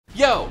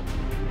Yo,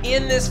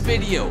 in this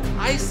video,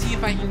 I see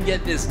if I can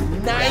get this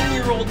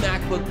 9-year-old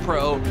MacBook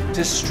Pro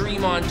to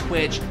stream on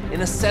Twitch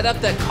in a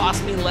setup that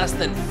cost me less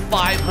than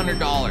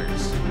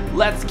 $500.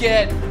 Let's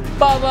get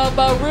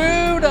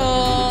brutal!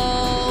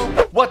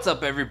 What's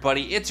up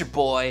everybody, it's your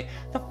boy,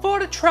 the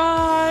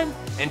Phototron,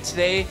 and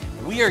today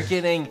we are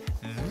getting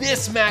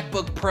this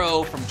MacBook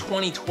Pro from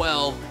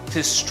 2012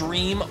 to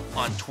stream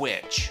on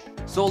Twitch.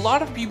 So a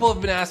lot of people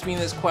have been asking me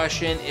this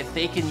question if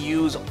they can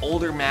use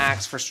older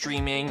Macs for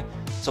streaming.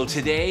 So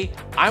today,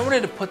 I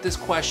wanted to put this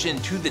question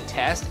to the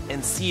test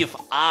and see if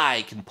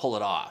I can pull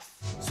it off.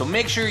 So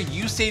make sure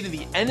you stay to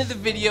the end of the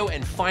video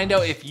and find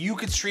out if you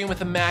could stream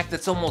with a Mac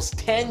that's almost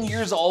 10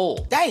 years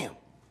old. Damn!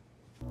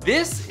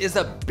 This is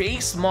a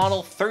base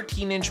model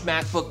 13-inch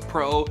MacBook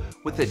Pro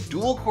with a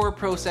dual-core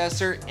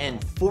processor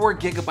and 4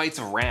 gigabytes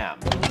of RAM.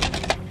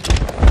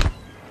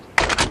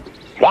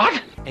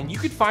 What? And you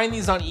could find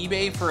these on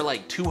eBay for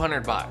like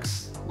 200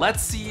 bucks.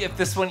 Let's see if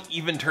this one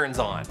even turns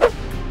on.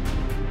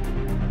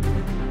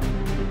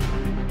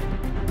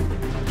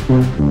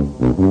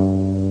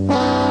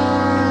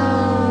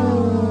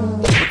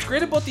 What's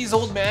great about these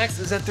old Macs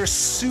is that they're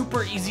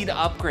super easy to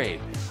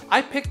upgrade.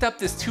 I picked up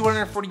this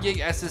 240 gig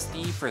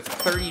SSD for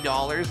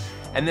 $30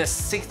 and this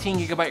 16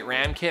 gigabyte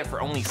RAM kit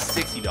for only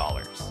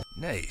 $60.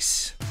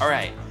 Nice. All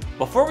right,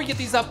 before we get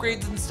these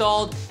upgrades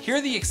installed, here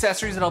are the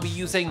accessories that I'll be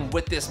using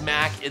with this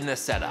Mac in this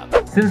setup.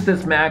 Since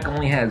this Mac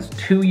only has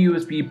 2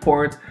 USB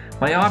ports,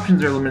 my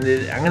options are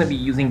limited. I'm gonna be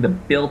using the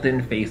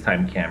built-in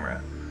FaceTime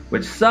camera,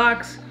 which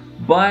sucks,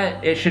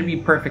 but it should be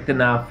perfect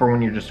enough for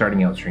when you're just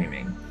starting out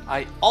streaming.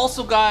 I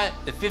also got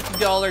the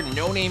 $50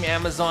 no-name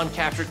Amazon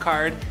capture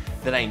card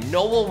that I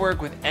know will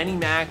work with any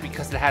Mac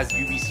because it has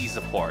UVC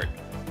support.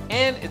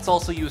 And it's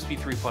also USB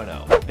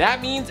 3.0.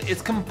 That means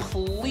it's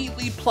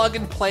completely plug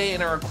and play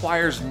and it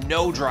requires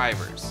no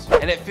drivers.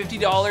 And at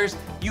 $50,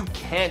 you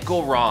can't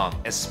go wrong,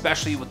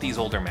 especially with these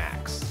older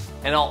Macs.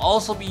 And I'll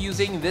also be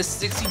using this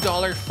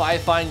 $60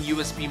 Fifine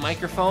USB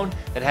microphone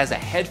that has a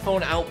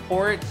headphone out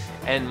port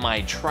and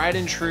my tried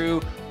and true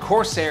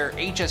Corsair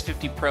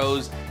HS50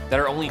 Pros that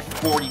are only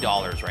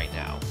 $40 right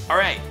now. All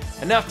right,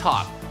 enough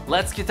talk.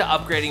 Let's get to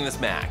upgrading this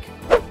Mac.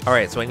 All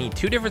right, so I need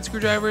 2 different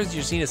screwdrivers.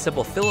 You just need a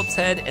simple Phillips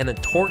head and a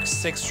Torx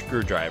 6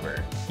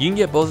 screwdriver. You can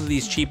get both of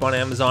these cheap on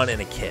Amazon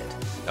in a kit.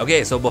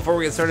 Okay, so before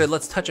we get started,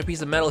 let's touch a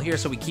piece of metal here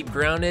so we keep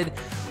grounded.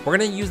 We're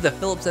gonna use the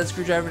Phillips head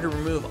screwdriver to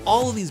remove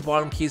all of these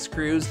bottom key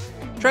screws.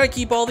 Try to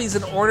keep all these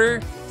in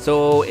order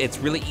so it's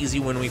really easy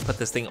when we put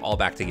this thing all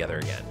back together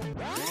again.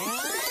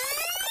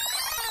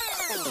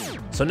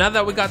 So now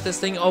that we got this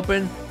thing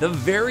open, the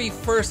very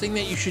first thing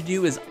that you should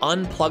do is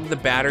unplug the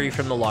battery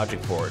from the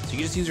logic board. So you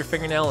just use your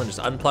fingernail and just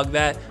unplug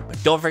that, but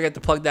don't forget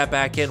to plug that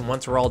back in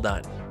once we're all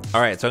done. All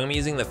right, so I'm gonna be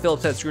using the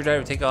Phillips head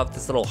screwdriver to take off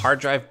this little hard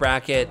drive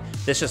bracket.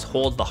 This just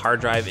holds the hard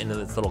drive into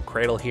this little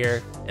cradle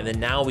here. And then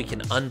now we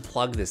can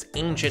unplug this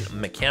ancient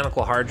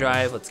mechanical hard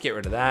drive. Let's get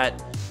rid of that.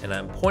 And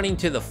I'm pointing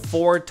to the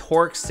 4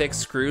 Torx 6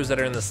 screws that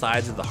are in the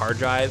sides of the hard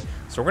drive.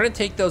 So we're gonna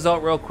take those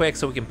out real quick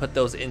so we can put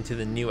those into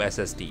the new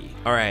SSD.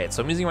 All right,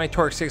 so I'm using my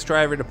Torx 6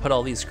 driver to put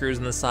all these screws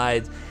in the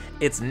sides.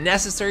 It's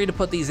necessary to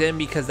put these in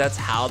because that's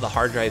how the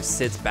hard drive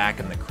sits back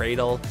in the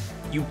cradle.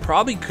 You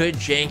probably could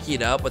janky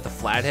it up with a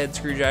flathead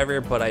screwdriver,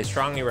 but I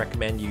strongly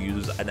recommend you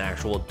use an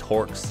actual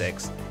Torx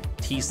 6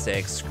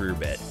 T6 screw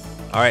bit.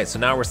 All right, so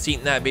now we're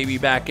seating that baby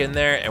back in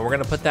there and we're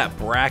gonna put that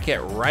bracket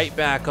right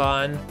back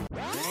on.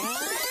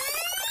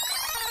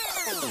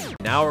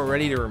 Now we're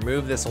ready to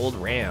remove this old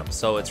RAM.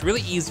 So it's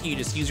really easy, you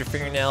just use your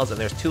fingernails and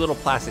there's 2 little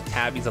plastic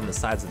tabbies on the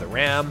sides of the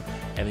RAM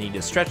and then you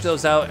just stretch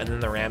those out and then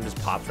the RAM just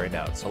pops right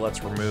out. So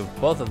let's remove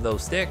both of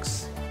those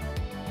sticks.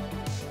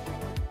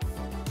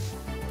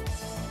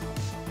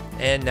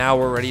 And now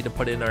we're ready to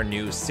put in our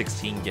new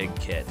 16 gig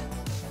kit.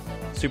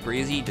 Super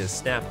easy, just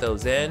snap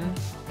those in.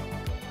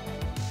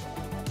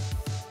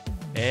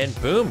 And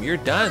boom, you're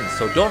done.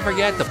 So don't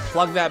forget to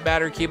plug that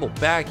battery cable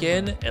back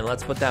in and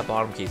let's put that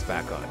bottom case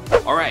back on.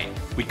 All right,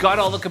 we got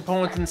all the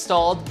components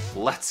installed.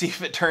 Let's see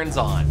if it turns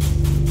on.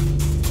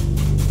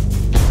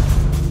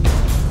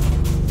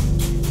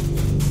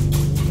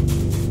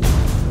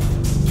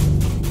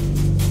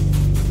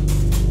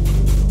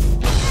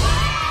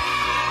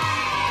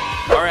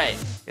 All right.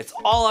 It's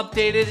all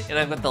updated and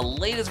I've got the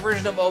latest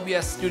version of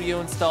OBS Studio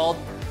installed.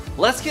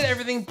 Let's get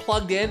everything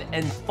plugged in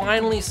and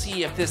finally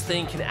see if this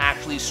thing can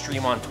actually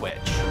stream on Twitch.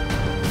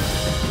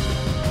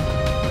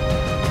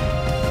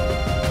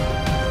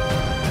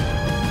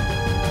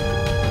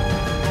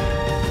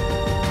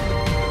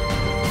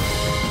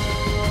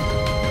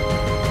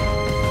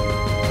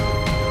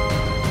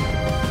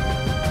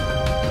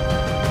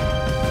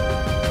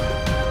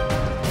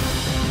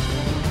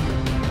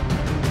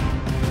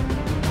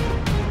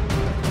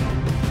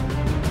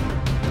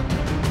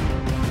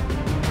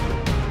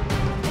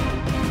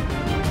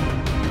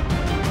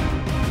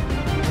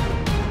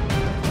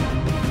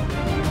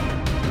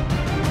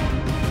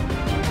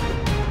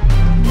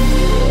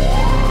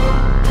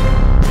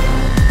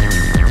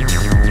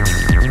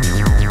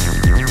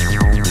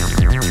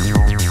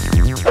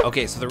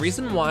 Okay, so the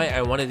reason why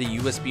I wanted a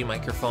USB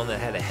microphone that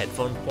had a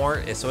headphone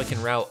port is so I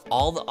can route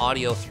all the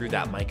audio through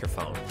that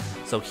microphone.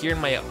 So here in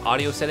my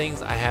audio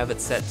settings, I have it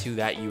set to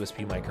that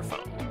USB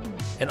microphone.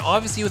 And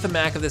obviously with a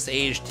Mac of this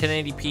age,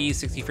 1080p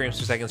 60 frames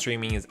per second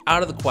streaming is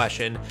out of the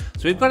question,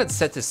 so we've got it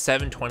set to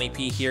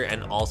 720p here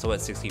and also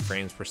at 60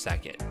 frames per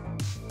second.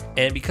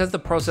 And because the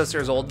processor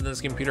is old in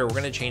this computer, we're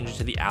gonna change it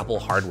to the Apple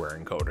hardware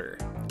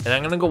encoder. And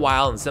I'm gonna go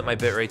wild and set my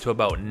bitrate to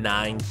about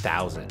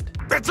 9,000.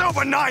 It's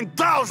over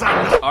 9,000!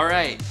 All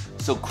right,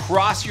 so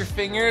cross your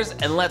fingers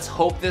and let's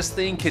hope this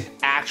thing can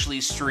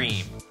actually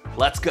stream.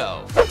 Let's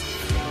go.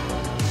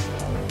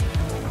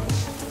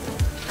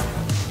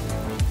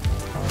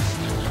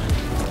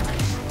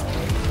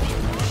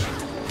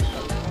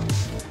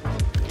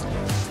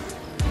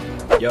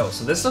 Yo,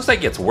 so this looks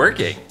like it's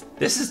working.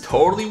 This is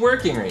totally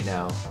working right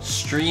now.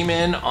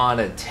 Streaming on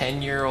a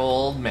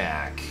 10-year-old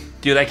Mac.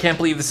 Dude, I can't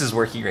believe this is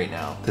working right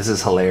now. This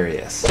is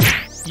hilarious.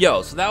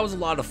 Yo, so that was a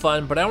lot of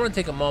fun, but I want to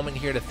take a moment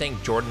here to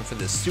thank Jordan for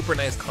this super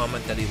nice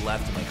comment that he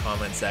left in my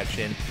comment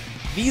section.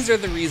 These are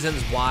the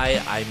reasons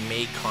why I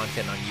make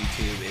content on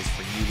YouTube, is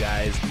for you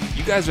guys.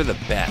 You guys are the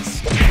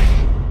best.